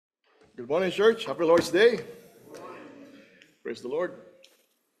Good morning, church. Happy Lord's Day. Praise the Lord.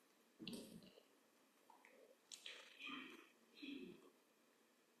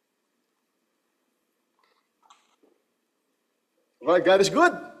 All right, God is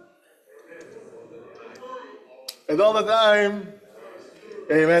good. And all the time.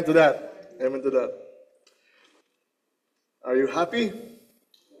 Amen to that. Amen to that. Are you happy?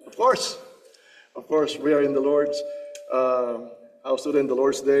 Of course. Of course, we are in the Lord's house today in the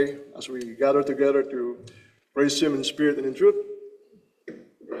Lord's Day as we gather together to praise Him in spirit and in truth.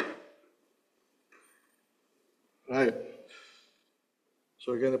 Right.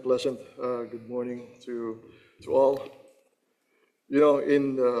 So again, a pleasant good morning to all. You know,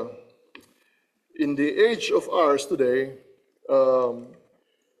 in the age of ours today,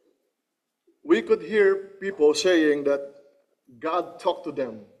 we could hear people saying that God talked to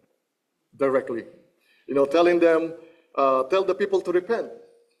them directly. You know, telling them, tell the people to repent.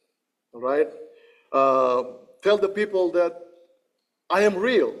 All right? Tell the people that I am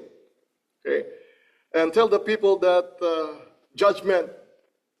real. Okay? And tell the people that judgment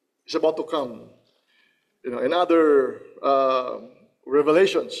is about to come. You know, and other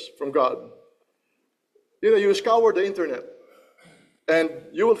revelations from God. You know, you scour the internet, and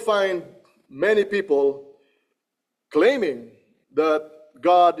you will find many people claiming that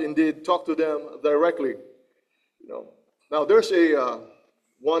God indeed talked to them directly. You know, now there's a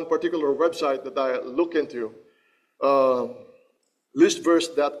one particular website that I look into,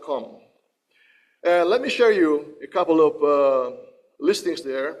 listverse.com, and let me share you a couple of listings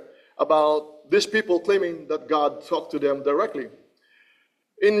there about these people claiming that God talked to them directly.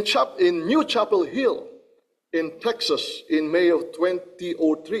 In New Chapel Hill, in Texas, in May of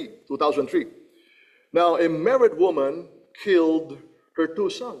 2003. Now, a married woman killed her two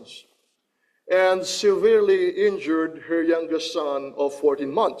sons and severely injured her youngest son of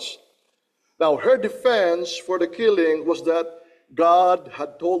 14 months. Now, her defense for the killing was that God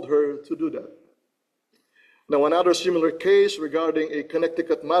had told her to do that. Now, another similar case regarding a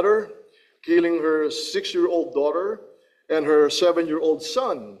Connecticut mother killing her 6-year-old daughter and her 7-year-old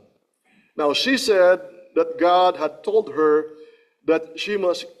son. Now, she said that God had told her that she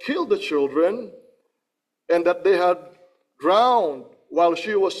must kill the children and that they had drowned while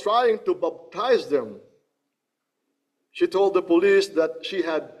she was trying to baptize them. She told the police that she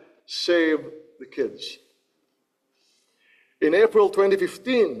had saved the kids. In April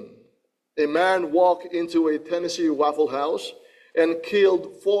 2015, a man walked into a Tennessee Waffle House and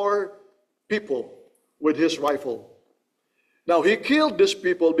killed 4 people with his rifle. Now, he killed these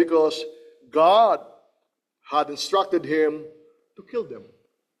people because God had instructed him to kill them.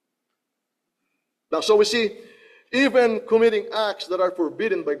 Now, so we see, even committing acts that are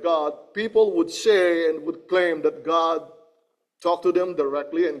forbidden by God, people would say and would claim that God talked to them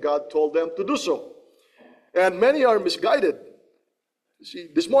directly and God told them to do so. And many are misguided. You see,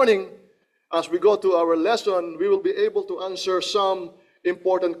 this morning, as we go to our lesson, we will be able to answer some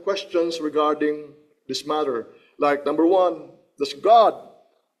important questions regarding this matter. Like, number one, does God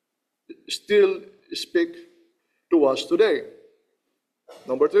still speak to us today?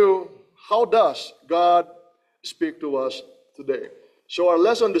 Number two, how does God speak to us today? So our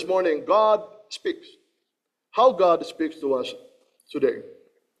lesson this morning, God speaks. How God speaks to us today.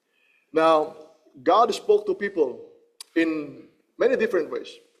 Now, God spoke to people in many different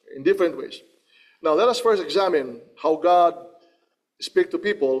ways. Now, let us first examine how God spoke to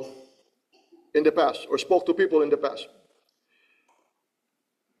people in the past, or spoke to people in the past.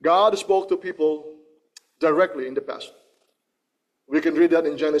 God spoke to people directly in the past. We can read that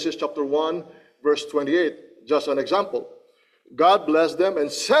in Genesis chapter 1, verse 28, just an example. God blessed them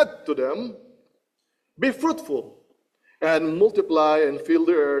and said to them, "Be fruitful and multiply and fill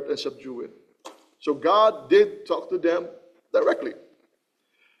the earth and subdue it." So God did talk to them directly.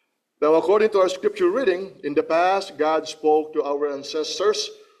 Now, according to our scripture reading, in the past, God spoke to our ancestors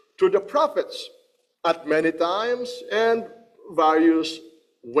through the prophets at many times and various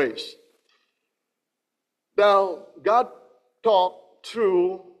ways. Now, God talked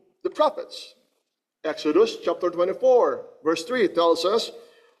through the prophets. Exodus chapter 24, verse 3 tells us,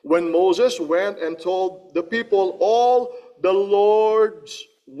 when Moses went and told the people all the Lord's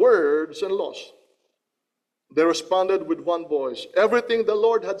words and laws, they responded with one voice, "Everything the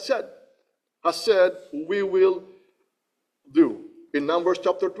Lord has said, we will do." In Numbers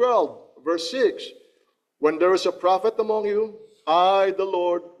chapter 12, verse 6, when there is a prophet among you, I, the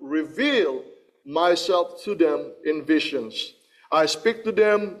Lord, reveal myself to them in visions. I speak to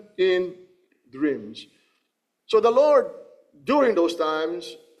them in dreams. So the Lord, during those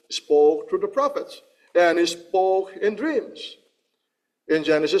times, spoke through the prophets, and He spoke in dreams. In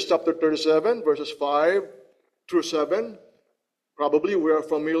Genesis chapter 37, verses 5 through 7, probably we are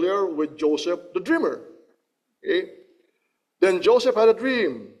familiar with Joseph the dreamer. Okay? Then Joseph had a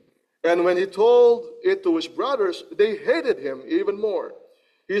dream, and when he told it to his brothers, they hated him even more.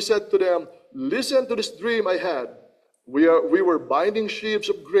 He said to them, "Listen to this dream I had. We were binding sheaves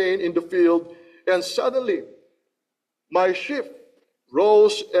of grain in the field, and suddenly my sheaf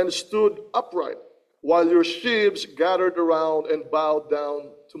rose and stood upright, while your sheaves gathered around and bowed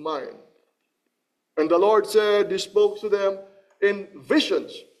down to mine. And the Lord said," He spoke to them in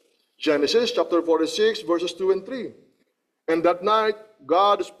visions. Genesis chapter 46, verses 2 and 3. "And that night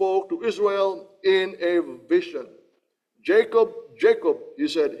God spoke to Israel in a vision. 'Jacob, Jacob,' he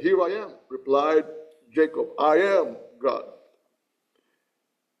said. 'Here I am,' replied Jacob. 'I am God.'"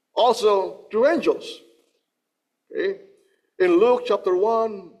 Also to angels. Okay? In Luke chapter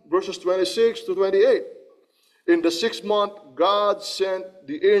 1, verses 26 to 28. "In the 6th month, God sent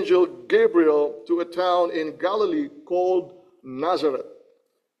the angel Gabriel to a town in Galilee called Nazareth,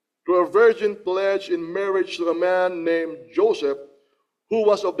 to a virgin pledged in marriage to a man named Joseph, who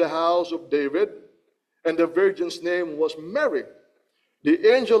was of the house of David, and the virgin's name was Mary.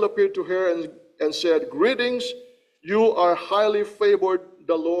 The angel appeared to her and said, 'Greetings, you are highly favored,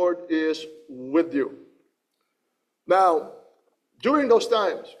 the Lord is with you.'" Now, during those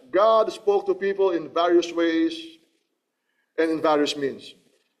times, God spoke to people in various ways and in various means.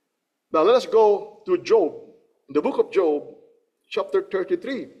 Now, let us go to Job, in the book of Job, chapter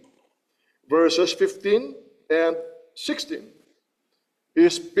 33, verses 15 and 16. He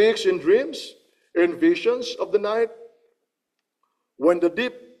speaks in dreams, in visions of the night, when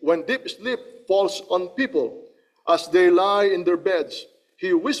deep sleep falls on people as they lie in their beds,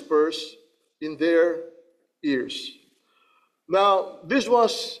 he whispers in their ears. Now, this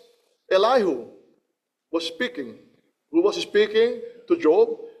was Elihu was speaking. Who was speaking to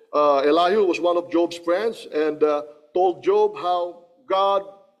Job? Elihu was one of Job's friends and told Job how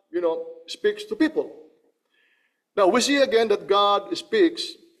God, speaks to people. Now, we see again that God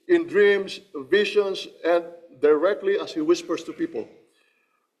speaks in dreams, visions, and directly as he whispers to people.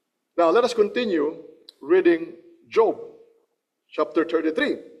 Now, let us continue reading Job, chapter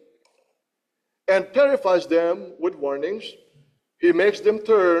 33. "And terrifies them with warnings. He makes them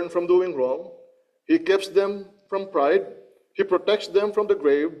turn from doing wrong. He keeps them from pride. He protects them from the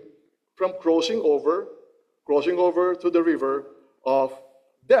grave, from crossing over to the river of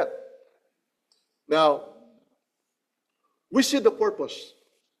death." Now, we see the purpose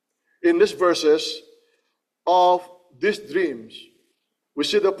in these verses of these dreams. We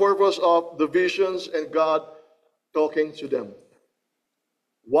see the purpose of the visions and God talking to them.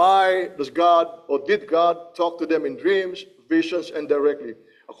 Why does God, or did God talk to them in dreams, visions, and directly?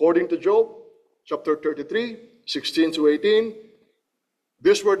 According to Job, chapter 33, 16 to 18,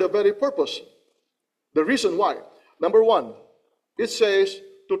 these were the very purpose. The reason why. Number one, it says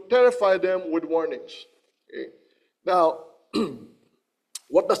to terrify them with warnings. Okay? Now,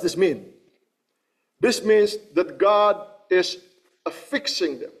 what does this mean? This means that God is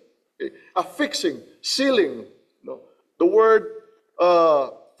affixing them. Okay? Affixing, sealing. The word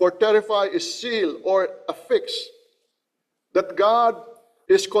for terrify is seal or affix. That God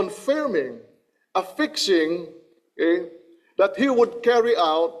is confirming, affixing, that he would carry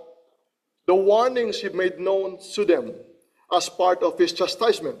out the warnings he made known to them as part of his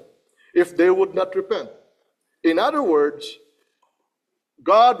chastisement if they would not repent. In other words,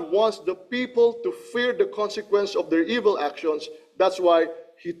 God wants the people to fear the consequence of their evil actions. That's why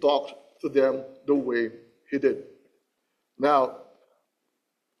he talked to them the way he did. Now,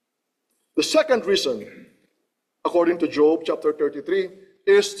 the second reason, according to Job chapter 33,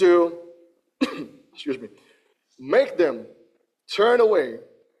 is to make them turn away,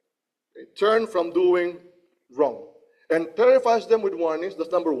 turn from doing wrong, and terrifies them with warnings.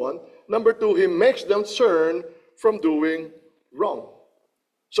 That's number one. Number two, he makes them turn from doing wrong.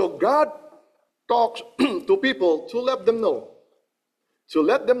 So God talks to people to let them know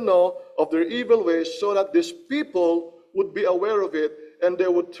of their evil ways so that these people would be aware of it and they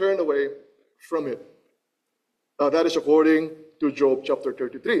would turn away from it. Now, that is according to Job chapter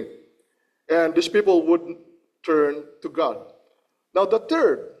 33. And these people would turn to God. Now, the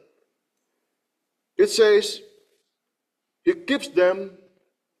third, it says, he keeps them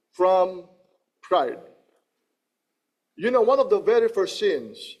from pride. One of the very first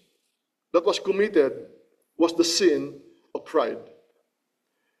sins that was committed was the sin of pride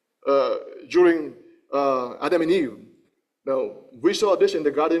during Adam and Eve. Now, we saw this in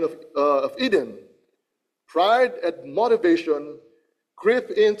the Garden of Eden. Pride and motivation creep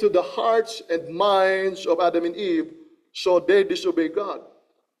into the hearts and minds of Adam and Eve so they disobey God.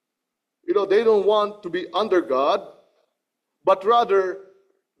 They don't want to be under God, but rather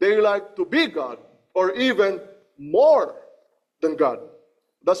they like to be God, or even more than God.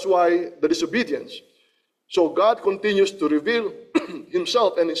 That's why the disobedience. So God continues to reveal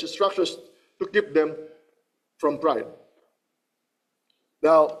himself and his instructions to keep them from pride.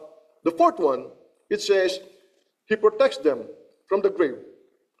 Now, the fourth one, it says, he protects them from the grave,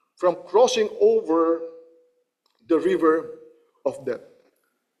 from crossing over the river of death.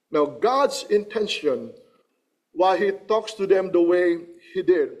 Now, God's intention, why he talks to them the way he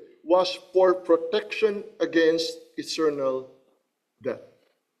did, was for protection against eternal death.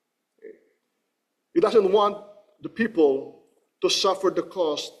 He doesn't want the people to suffer the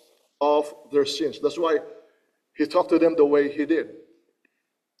cost of their sins. That's why he talked to them the way he did.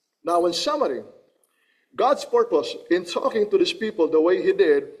 Now, in summary, God's purpose in talking to these people the way he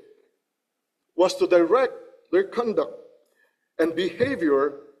did was to direct their conduct and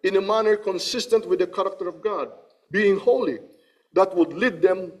behavior in a manner consistent with the character of God, being holy, that would lead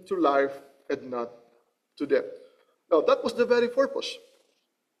them to life and not to death. Now, that was the very purpose.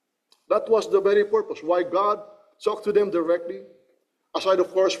 That was the very purpose why God talked to them directly, aside,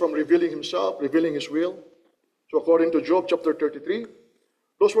 of course, from revealing himself, revealing his will. So according to Job chapter 33,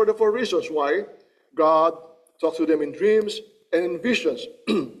 those were the four reasons why God talks to them in dreams and in visions.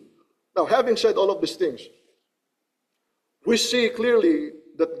 Now, having said all of these things, we see clearly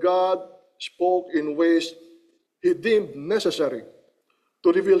that God spoke in ways he deemed necessary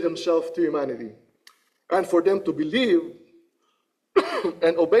to reveal himself to humanity and for them to believe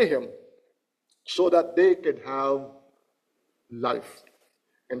and obey him so that they could have life.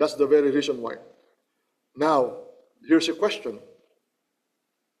 And that's the very reason why. Now, here's a question.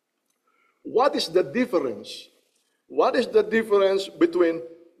 What is the difference? What is the difference between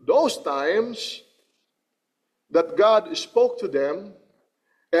those times that God spoke to them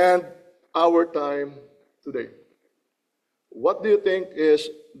and our time today? What do you think is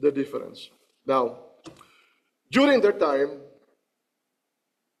the difference? Now, during their time,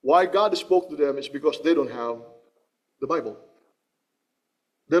 why God spoke to them is because they don't have the Bible.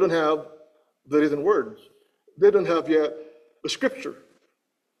 They don't have the written words. They don't have yet the scripture.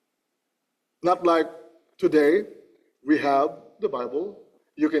 Not like today, we have the Bible.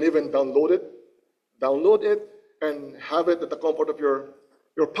 You can even download it, and have it at the comfort of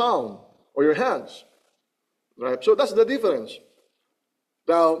your palm or your hands. Right? So that's the difference.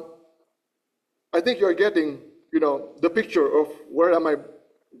 Now, I think you're getting, the picture of where am I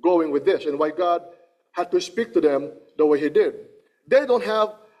going with this and why God had to speak to them the way he did. They don't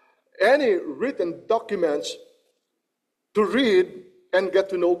have any written documents to read and get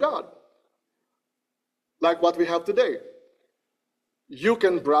to know God like what we have today. You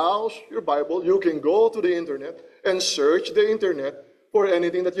can browse your Bible, you can go to the internet and search the internet for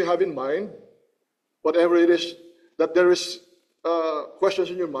anything that you have in mind, whatever it is that there is questions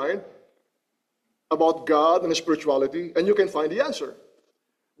in your mind about God and spirituality, and you can find the answer.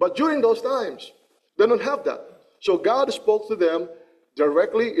 But during those times, they don't have that. So God spoke to them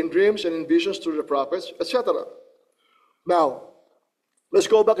directly in dreams and in visions through the prophets, etc. Now, let's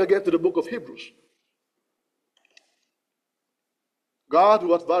go back again to the book of Hebrews. God,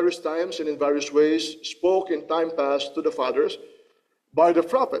 who at various times and in various ways spoke in time past to the fathers by the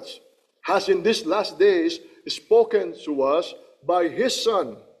prophets, has in these last days spoken to us by his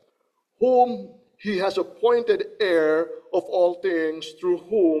Son, whom he has appointed heir of all things, through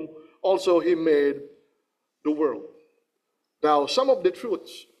whom also he made the world. Now, some of the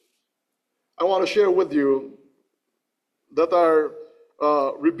truths I want to share with you that are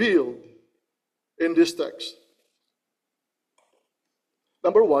revealed in this text.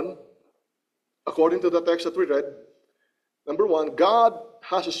 Number one, according to the text that we read, number one, God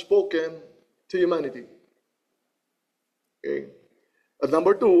has spoken to humanity. Okay. And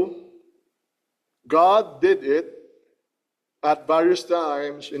number two, God did it at various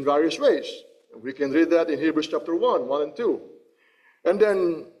times in various ways. We can read that in Hebrews chapter 1 and 2. And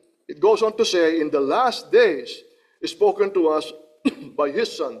then it goes on to say, in the last days, is spoken to us by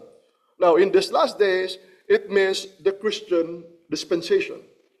his Son. Now, in these last days, it means the Christian dispensation.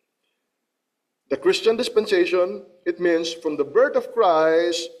 The Christian dispensation, it means from the birth of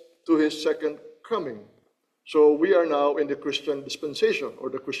Christ to his second coming. So we are now in the Christian dispensation, or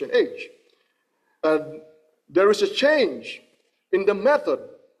the Christian age. And there is a change in the method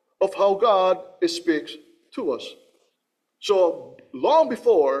of how God speaks to us. So long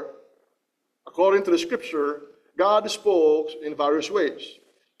before, according to the scripture, God spoke in various ways.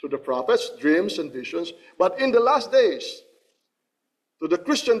 To the prophets, dreams and visions. But in the last days, to the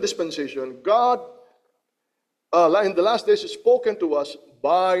Christian dispensation, God in the last days is spoken to us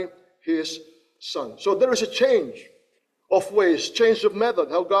by his Son. So there is a change of ways, change of method,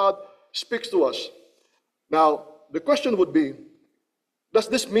 how God speaks to us. Now, the question would be, does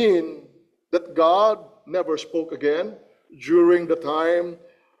this mean that God never spoke again during the time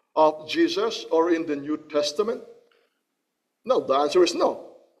of Jesus or in the New Testament? No, the answer is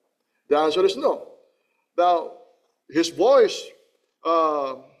no. The answer is no. Now, his voice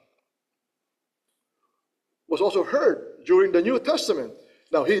was also heard during the New Testament.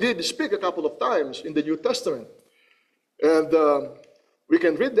 Now, he did speak a couple of times in the New Testament. And we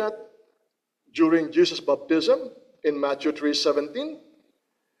can read that during Jesus' baptism in Matthew 3:17.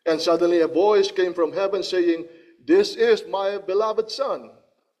 And suddenly a voice came from heaven saying, "This is my beloved Son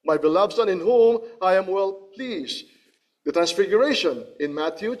in whom I am well pleased." The Transfiguration in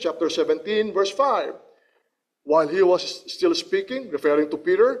Matthew chapter 17, verse 5. While he was still speaking, referring to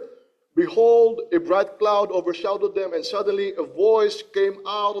Peter, behold, a bright cloud overshadowed them, and suddenly a voice came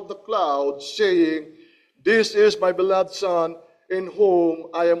out of the cloud saying, "This is my beloved Son, in whom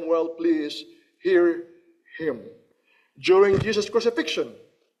I am well pleased. Hear him." During Jesus' crucifixion,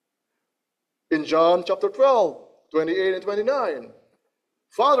 in John chapter 12, 28 and 29,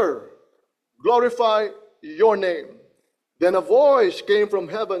 "Father, glorify your name." Then a voice came from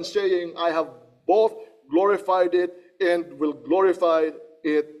heaven saying, "I have both glorified it and will glorify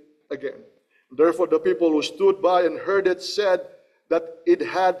it again." Therefore the people who stood by and heard it said that it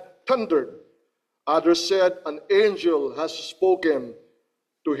had thundered. Others said, "An angel has spoken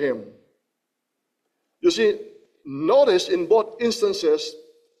to him." You see, notice in both instances,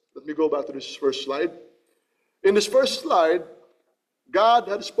 let me go back to this first slide. In this first slide, God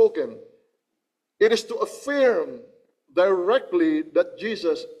had spoken. It is to affirm directly that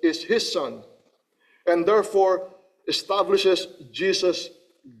Jesus is his Son, and therefore establishes Jesus'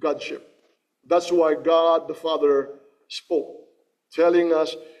 Godship. That's why God the Father spoke, telling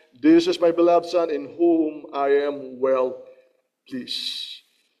us, "This is my beloved Son in whom I am well pleased."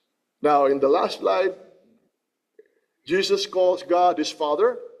 Now, in the last slide, Jesus calls God his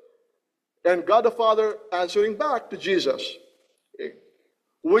Father, and God the Father answering back to Jesus,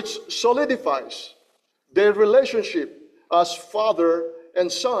 which solidifies their relationship as Father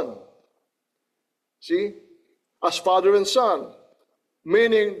and Son. See? As Father and Son.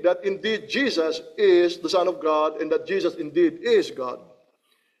 Meaning that indeed Jesus is the Son of God and that Jesus indeed is God.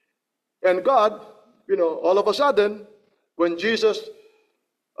 And God, all of a sudden, when Jesus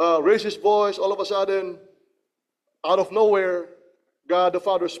raised his voice, all of a sudden, out of nowhere, God the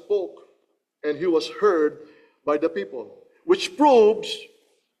Father spoke and he was heard by the people, which proves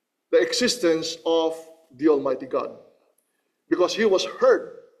the existence of the Almighty God. Because he was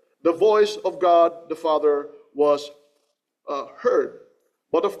heard. The voice of God the Father was heard.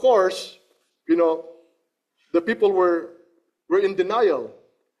 But of course, the people were in denial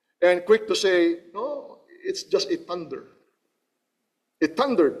and quick to say, "No, it's just a thunder. It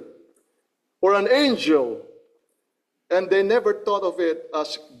thundered." Or an angel. And they never thought of it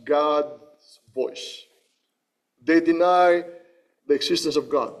as God's voice. They deny the existence of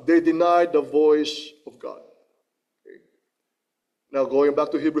God. They deny the voice of God. Okay. Now going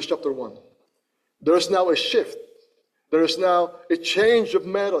back to Hebrews chapter 1. There is now a shift. There is now a change of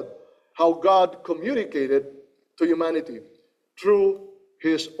method, how God communicated to humanity through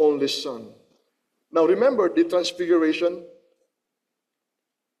his only Son. Now remember the transfiguration.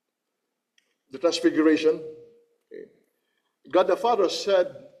 The transfiguration. Okay. God the Father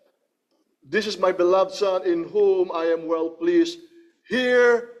said, "This is my beloved Son in whom I am well pleased.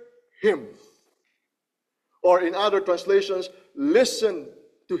 Hear him." Or in other translations, listen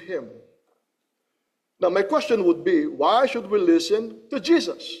to him. Now my question would be, why should we listen to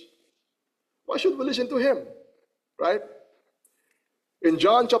Jesus? Why should we listen to him? Right? In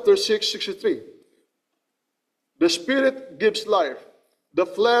John chapter 6:63, the Spirit gives life. The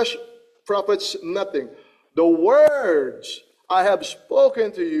flesh profits nothing. The words I have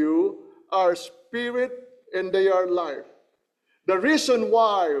spoken to you are spirit and they are life. The reason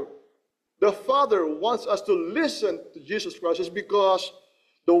why the Father wants us to listen to Jesus Christ is because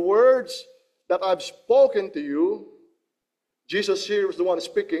the words that I've spoken to you, Jesus here is the one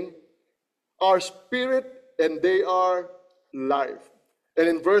speaking, are spirit and they are life. And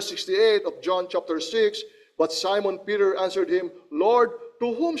in verse 68 of John chapter 6, but Simon Peter answered him, "Lord,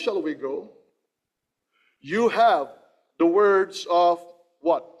 to whom shall we go? You have the words of"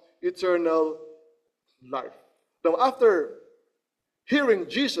 what? "Eternal life." Now after hearing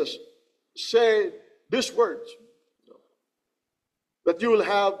Jesus say these words, that you will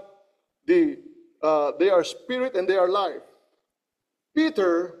have they are spirit and they are life,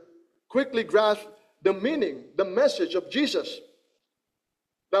 Peter quickly grasped the meaning, the message of Jesus.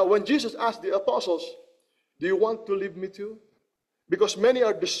 Now, when Jesus asked the apostles, do you want to leave me too? Because many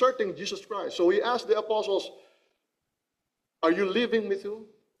are deserting Jesus Christ. So he asked the apostles, are you leaving me too?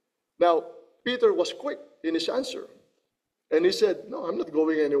 Now, Peter was quick in his answer. And he said, no, I'm not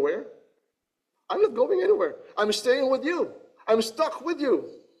going anywhere. I'm not going anywhere. I'm staying with you. I'm stuck with you.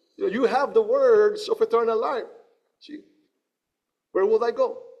 You have the words of eternal life. See, where would I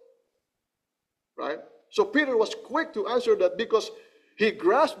go? Right? So Peter was quick to answer that because he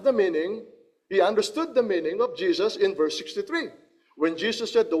grasped the meaning, he understood the meaning of Jesus in verse 63. When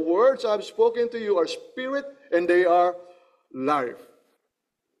Jesus said, the words I've spoken to you are spirit and they are life.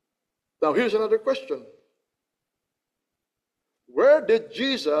 Now here's another question. Where did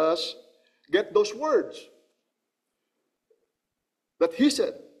Jesus get those words that he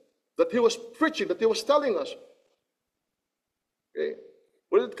said, that he was preaching, that he was telling us? Okay.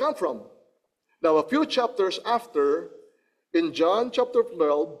 Where did it come from? Now, a few chapters after, in John chapter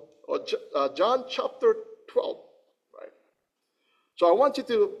 12, John chapter 12, right? So I want you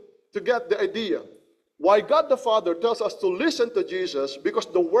to get the idea. Why God the Father tells us to listen to Jesus, because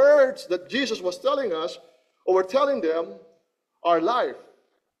the words that Jesus was telling us, or were telling them, are life.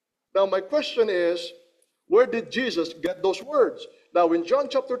 Now, my question is, where did Jesus get those words? Now, in John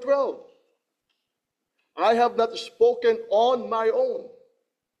chapter 12, I have not spoken on my own.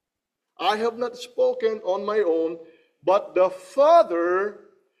 I have not spoken on my own, but the Father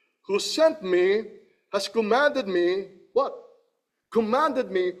who sent me has commanded me what?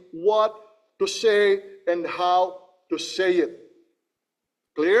 Commanded me what to say and how to say it.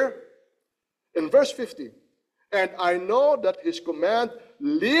 Clear? In verse 50, and I know that his command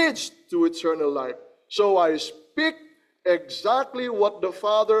leads to eternal life. So I speak exactly what the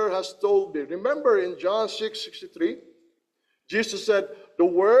Father has told me. Remember in John 6:63, Jesus said, the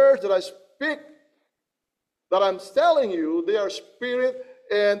words that I speak, that I'm telling you, they are spirit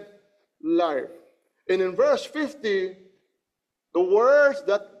and life. And in verse 50, the words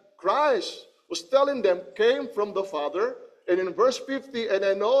that Christ was telling them came from the Father. And in verse 50, and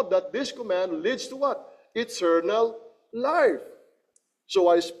I know that this command leads to what? Eternal life. So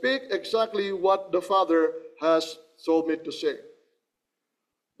I speak exactly what the Father has told me to say.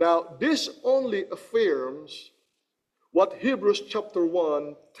 Now, this only affirms what Hebrews chapter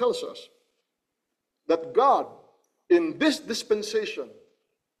 1 tells us, that God, in this dispensation,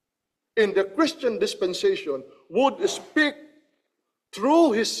 in the Christian dispensation, would speak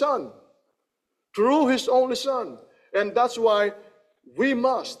through his Son, through his only Son. And that's why we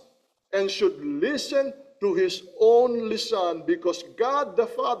must and should listen to his only Son, because God the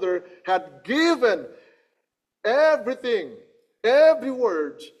Father had given everything, every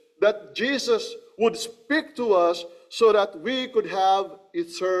word that Jesus would speak to us so that we could have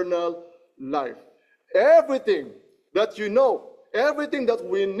eternal life. Everything that you know, everything that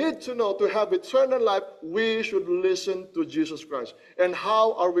we need to know to have eternal life, we should listen to Jesus Christ. And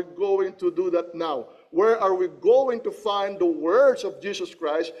how are we going to do that now? Where are we going to find the words of Jesus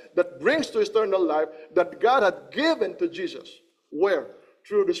Christ that brings to eternal life that God had given to Jesus? Where?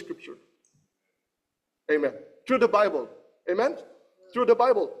 Through the Scripture. Amen. Through the Bible. Amen? Through the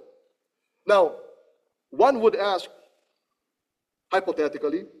Bible. Now, one would ask,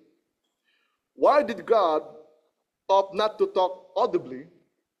 hypothetically, why did God opt not to talk audibly,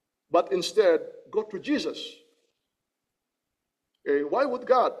 but instead go to Jesus? Okay, why would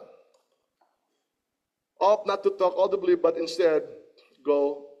God opt not to talk audibly, but instead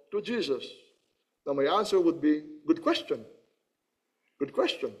go to Jesus? Now, my answer would be, good question. Good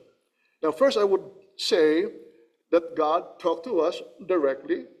question. Now, first I would say that God talked to us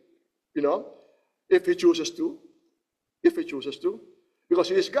directly, if he chooses to. If he chooses to. Because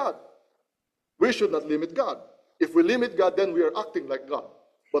he is God. We should not limit God. If we limit God, then we are acting like God.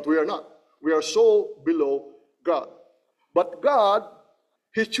 But we are not. We are so below God. But God,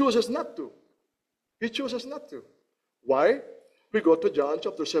 he chooses not to. He chooses not to. Why? We go to John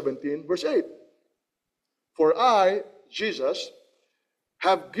chapter 17, verse 8. For I, Jesus,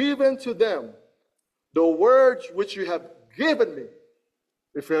 have given to them the words which you have given me,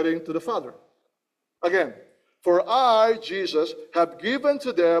 referring to the Father. Again, for I, Jesus, have given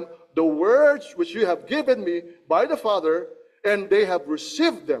to them the words which you have given me by the Father, and they have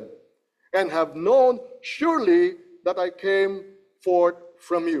received them, and have known surely that I came forth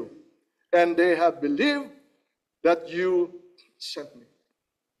from you, and they have believed that you sent me.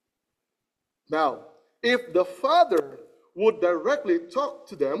 Now, if the Father would directly talk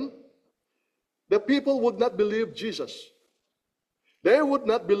to them, the people would not believe Jesus. They would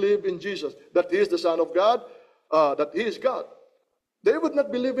not believe in Jesus, that he is the Son of God, that he is God. They would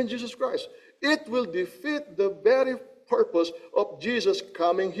not believe in Jesus Christ. it will defeat the very purpose of Jesus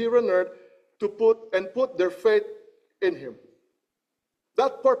coming here on earth to put their faith in him.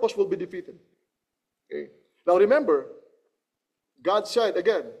 That purpose will be defeated. Okay? Now remember, God said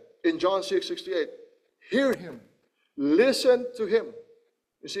again in John 6:68, hear him, listen to him.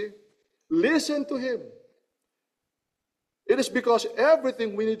 You see? Listen to him. It is because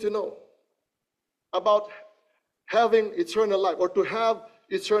everything we need to know about having eternal life, or to have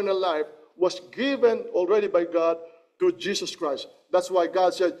eternal life, was given already by God to Jesus Christ. That's why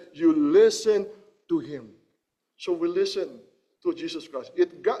God said, you listen to him. So we listen to Jesus Christ.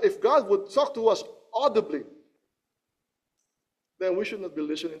 If God would talk to us audibly, then we should not be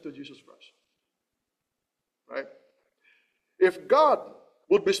listening to Jesus Christ. Right? If God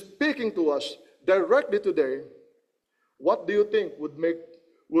would be speaking to us directly today, what do you think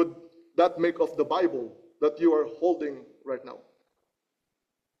would that make of the Bible that you are holding right now?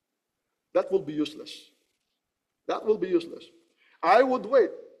 That will be useless. That will be useless. I would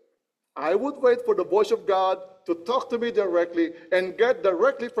wait. I would wait for the voice of God to talk to me directly and get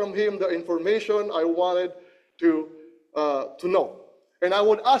directly from him the information I wanted to know. And I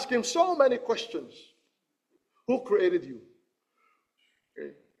would ask him so many questions. Who created you?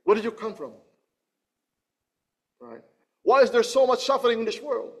 Okay. Where did you come from? Right? Why is there so much suffering in this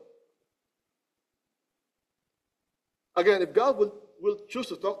world? Again, if God will choose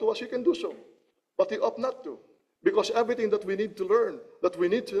to talk to us, he can do so. But he ought not to. Because everything that we need to learn, that we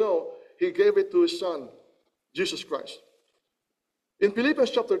need to know, he gave it to his Son, Jesus Christ. In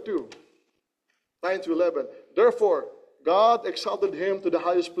Philippians chapter 2, 9 to 11, therefore, God exalted him to the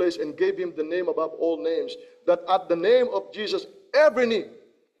highest place and gave him the name above all names, that at the name of Jesus every knee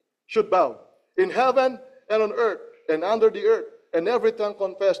should bow, in heaven and on earth and under the earth, and every tongue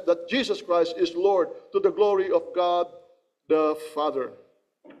confess that Jesus Christ is Lord, to the glory of God the Father.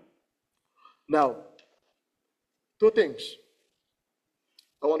 Now, two things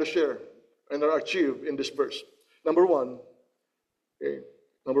I want to share and are achieved in this verse. Number one, the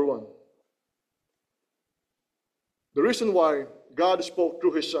reason why God spoke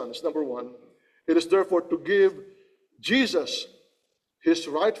through his Son is, number one, it is therefore to give Jesus his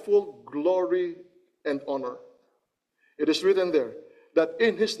rightful glory and honor. It is written there that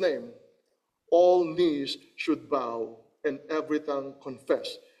in his name all knees should bow and every tongue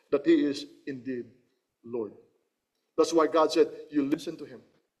confess that he is indeed Lord. That's why God said, you listen to him.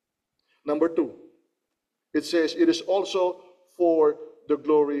 Number two, it says it is also for the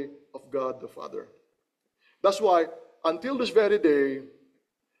glory of God the Father. That's why until this very day,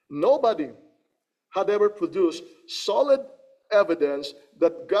 nobody had ever produced solid evidence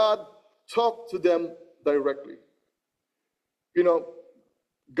that God talked to them directly. You know,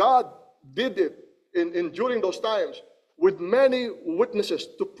 God did it during those times with many witnesses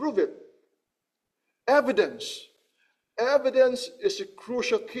to prove it. Evidence. Evidence is a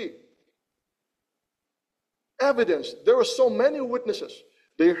crucial key. Evidence. There were so many witnesses.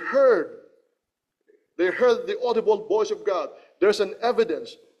 They heard the audible voice of God. There's an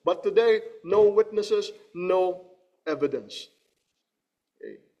evidence. But today, no witnesses, no evidence.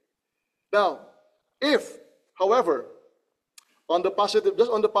 Okay. Now, if, however, on the positive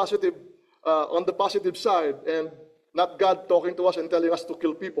side, and not God talking to us and telling us to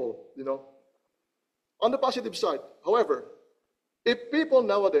kill people, on the positive side, however, if people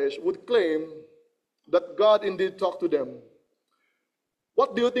nowadays would claim that God indeed talked to them,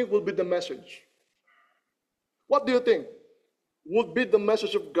 what do you think will be the message? What do you think would be the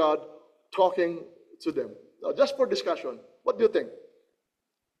message of God talking to them? Now, just for discussion, what do you think?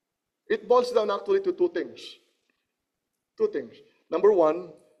 It boils down actually to two things. Two things. Number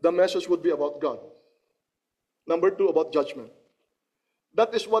one, the message would be about God. Number two, about judgment.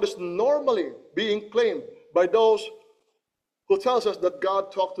 That is what is normally being claimed by those who tells us that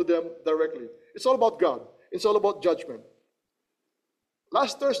God talked to them directly. It's all about God. It's all about judgment.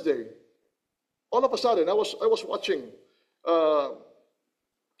 Last Thursday, all of a sudden, I was watching.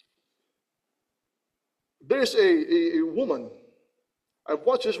 There is a woman. I've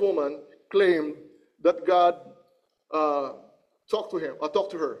watched this woman claim that God talked to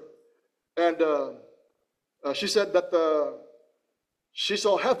her, and she said that she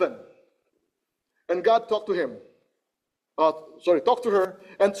saw heaven, and God talked to her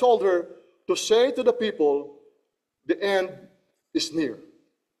and told her to say to the people, the end is near.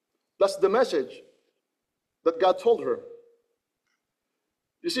 That's the message that God told her.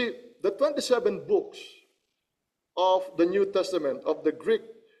 You see, the 27 books of the New Testament, of the Greek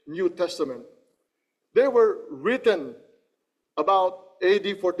New Testament, they were written about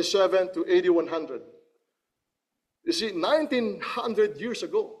AD 47 to AD 100. You see, 1900 years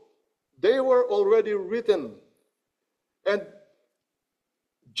ago, They were already written. And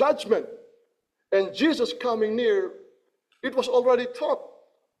judgment and Jesus coming near, it was already taught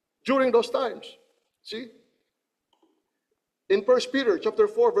during those times. See? In 1 Peter chapter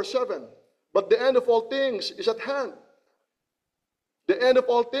 4, verse 7, but the end of all things is at hand. The end of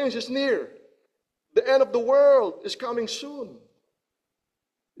all things is near. The end of the world is coming soon.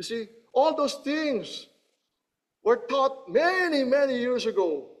 You see, all those things were taught many, many years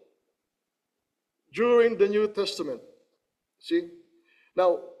ago during the New Testament. See?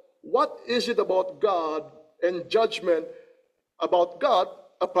 Now, what is it about God and judgment about God,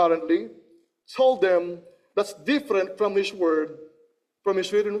 apparently, told them that's different from His word, from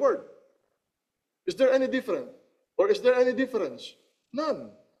His written word? Is there any difference? Or is there any difference?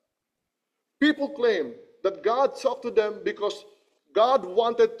 None. People claim that God talked to them because God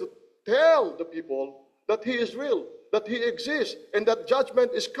wanted to tell the people that He is real, that He exists, and that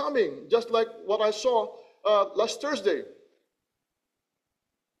judgment is coming, just like what I saw last Thursday.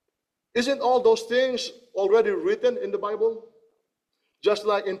 Isn't all those things already written in the Bible? Just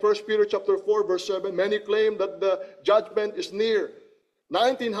like in 1 Peter chapter 4, verse 7, many claim that the judgment is near.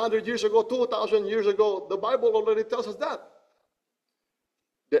 1900 years ago, 2000 years ago, the Bible already tells us that.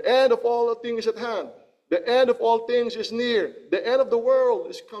 The end of all things is at hand. The end of all things is near. The end of the world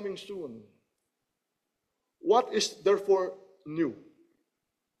is coming soon. What is therefore new?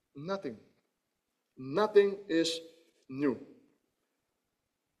 Nothing. Nothing is new.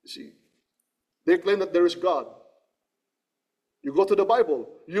 You see, they claim that there is God. You go to the Bible,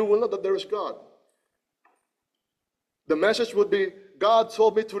 you will know that there is God. The message would be, God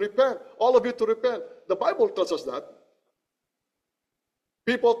told me to repent, all of you to repent. The Bible tells us that.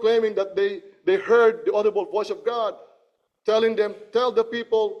 People claiming that they heard the audible voice of God telling them, tell the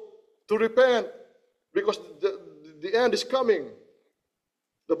people to repent because the end is coming.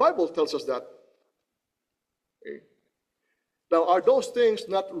 The Bible tells us that. Okay. Now, are those things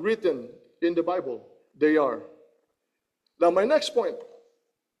not written in the Bible? They are. Now, my next point.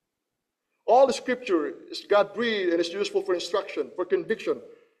 All the scripture is God-breathed and is useful for instruction, for conviction,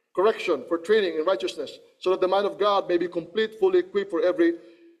 correction, for training in righteousness, so that the man of God may be complete, fully equipped for every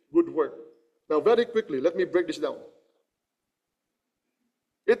good work. Now, very quickly, let me break this down.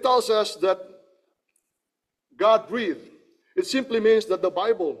 It tells us that God-breathed. It simply means that the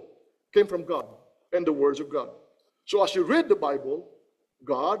Bible came from God and the words of God. So as you read the Bible,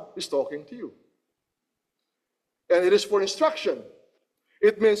 God is talking to you. And it is for instruction.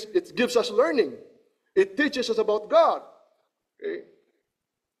 It means it gives us learning. It teaches us about God, okay?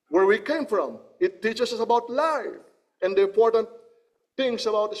 Where we came from. It teaches us about life and the important things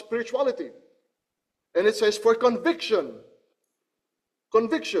about spirituality. And it says for conviction.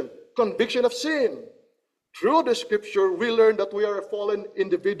 Conviction of sin. Through the scripture, we learn that we are fallen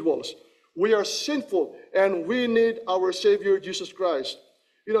individuals. We are sinful and we need our Savior Jesus Christ.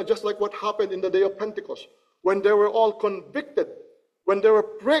 You know, just like what happened in the day of Pentecost, when they were all convicted, when they were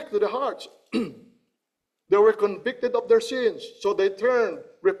pricked to the hearts, they were convicted of their sins. So they turned,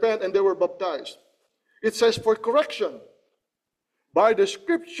 repent, and they were baptized. It says for correction. By the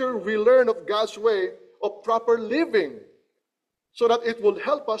scripture, we learn of God's way of proper living so that it will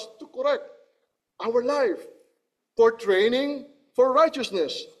help us to correct our life. For training, for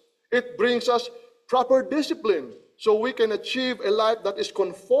righteousness. It brings us proper discipline so we can achieve a life that is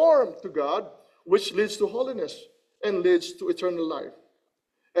conformed to God, which leads to holiness and leads to eternal life.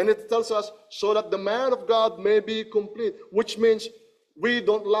 And it tells us so that the man of God may be complete, which means we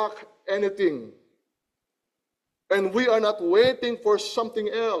don't lack anything. And we are not waiting for something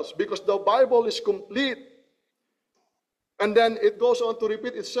else because the Bible is complete. And then it goes on to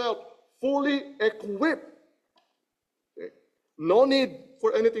repeat itself, fully equipped. Okay. No need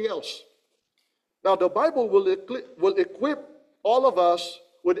for anything else. Now the Bible will equip all of us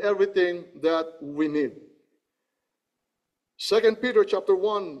with everything that we need. 2 Peter chapter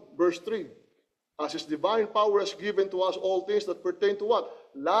 1, verse 3. As His divine power has given to us all things that pertain to what?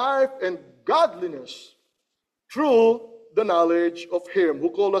 Life and godliness through the knowledge of Him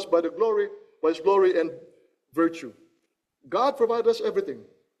who called us by His glory and virtue. God provides us everything.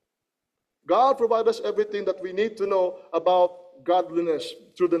 God provides us everything that we need to know about godliness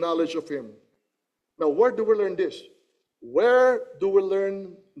through the knowledge of Him. Now, where do we learn this? Where do we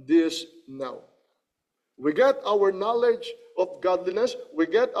learn this now? We get our knowledge of godliness, we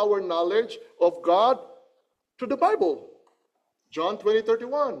get our knowledge of God through the Bible. John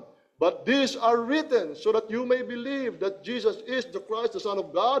 20:31. But these are written so that you may believe that Jesus is the Christ, the Son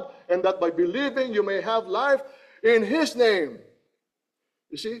of God, and that by believing you may have life in His name.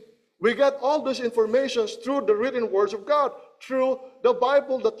 You see, we get all these informations through the written words of God, through the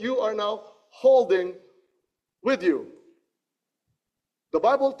Bible that you are now holding with you. The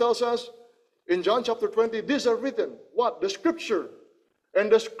Bible tells us in John chapter 20, these are written. What? The Scripture.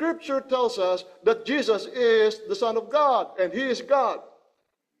 And the Scripture tells us that Jesus is the Son of God and He is God.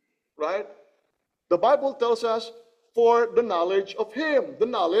 Right? The Bible tells us for the knowledge of Him, the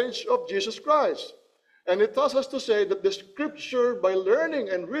knowledge of Jesus Christ. And it tells us to say that the Scripture, by learning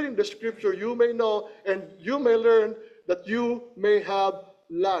and reading the Scripture, you may know and you may learn that you may have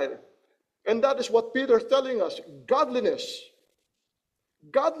life. And that is what Peter is telling us. Godliness.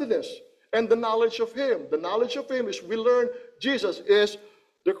 Godliness. And the knowledge of Him. The knowledge of Him is we learn Jesus is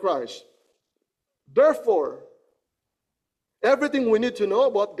the Christ. Therefore, everything we need to know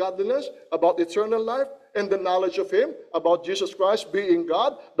about godliness, about eternal life, and the knowledge of Him, about Jesus Christ being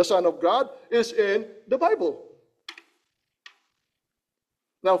God, the Son of God, is in the Bible.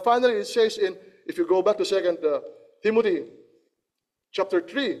 Now, finally, it says if you go back to 2 Timothy chapter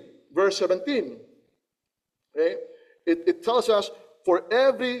 3, verse 17, okay, it tells us, for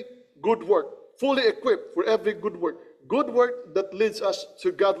every good work, fully equipped for every good work that leads us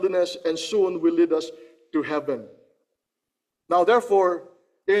to godliness and soon will lead us to heaven. Now, therefore,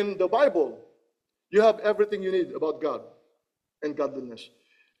 in the Bible, you have everything you need about God and godliness.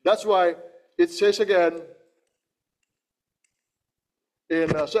 That's why it says again in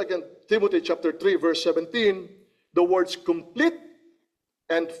 2 Timothy chapter 3, verse 17, the words complete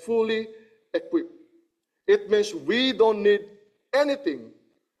and fully equipped. It means we don't need anything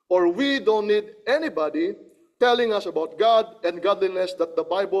or we don't need anybody telling us about God and godliness that the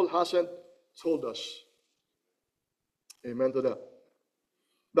Bible hasn't told us. Amen to that.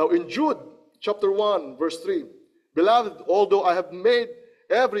 Now in Jude chapter 1, verse 3, beloved, although I have made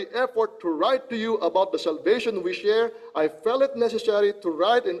every effort to write to you about the salvation we share, I felt it necessary to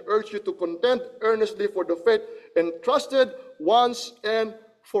write and urge you to contend earnestly for the faith entrusted once and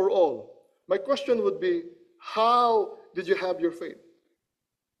for all. My question would be, how did you have your faith?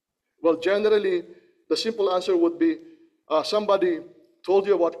 Well, generally, the simple answer would be somebody told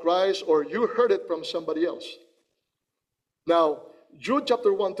you about Christ or you heard it from somebody else. Now, Jude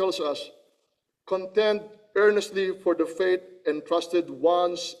chapter 1 tells us, contend earnestly for the faith entrusted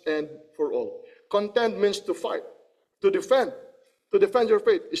once and for all. Contend means to fight, to defend your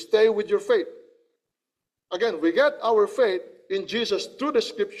faith. Stay with your faith. Again, we get our faith in Jesus through the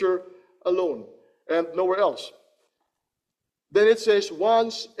Scripture alone and nowhere else. Then it says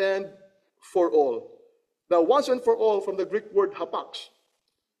once and for all. Now, once and for all from the Greek word hapax,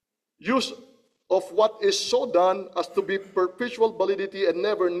 use of what is so done as to be perpetual validity and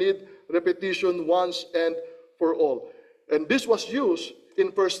never need repetition once and for all. And this was used in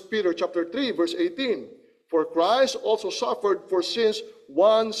 1 Peter chapter 3, verse 18. For Christ also suffered for sins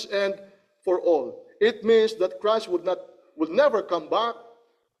once and for all. It means that Christ will never come back,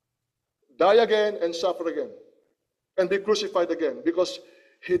 die again, and suffer again, and be crucified again, because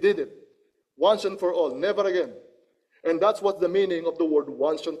He did it once and for all, never again. And that's what the meaning of the word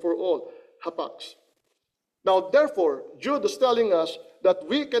once and for all, hapax. Now, therefore, Jude is telling us that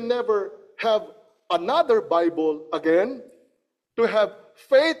we can never have another Bible again, to have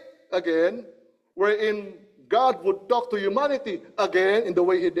faith again, wherein God would talk to humanity again in the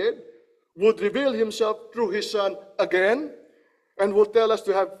way He did, would reveal Himself through His Son again, and would tell us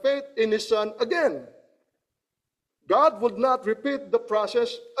to have faith in His Son again. God would not repeat the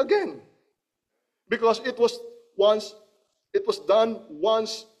process again, because it was done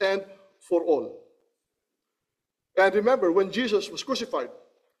once and for all. And remember, when Jesus was crucified,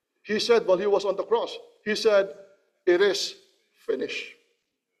 He said while He was on the cross, He said, it is finished.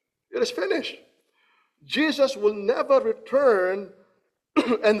 It is finished. Jesus will never return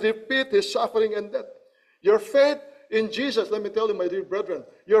and repeat His suffering and death. Your faith in Jesus, let me tell you, my dear brethren,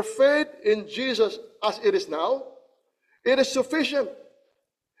 your faith in Jesus as it is now, it is sufficient.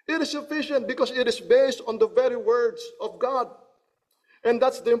 It is sufficient because it is based on the very words of God. And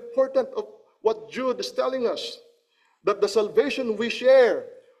that's the importance of what Jude is telling us, that the salvation we share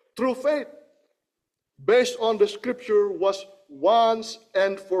through faith, based on the Scripture, was once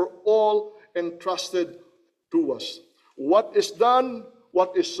and for all entrusted to us. What is done,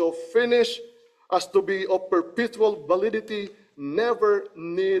 what is so finished as to be of perpetual validity, never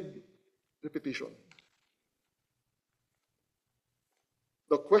need repetition.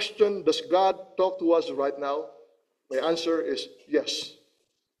 The question, does God talk to us right now? My answer is yes.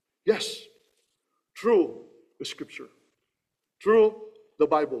 Yes. Through the Scripture. Through the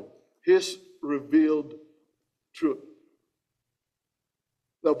Bible. His revealed truth.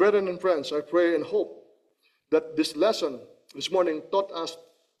 Now, brethren and friends, I pray and hope that this lesson this morning taught us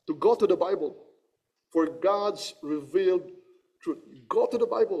to go to the Bible for God's revealed truth. Go to the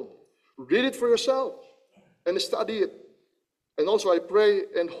Bible, read it for yourself, and study it. And also I pray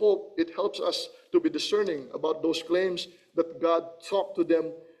and hope it helps us to be discerning about those claims that God talked to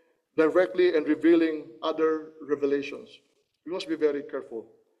them directly and revealing other revelations. We must be very careful.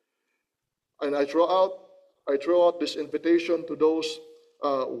 And I throw out this invitation to those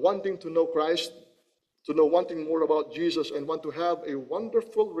wanting to know Christ, to know wanting more about Jesus, and want to have a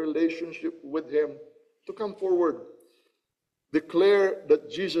wonderful relationship with Him, to come forward. Declare that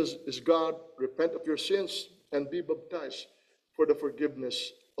Jesus is God, repent of your sins, and be baptized for the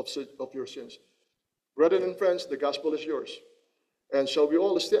forgiveness of your sins. Brethren and friends, the gospel is yours. And shall we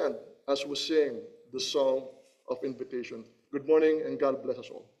all stand as we sing the song of invitation? Good morning, and God bless us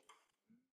all.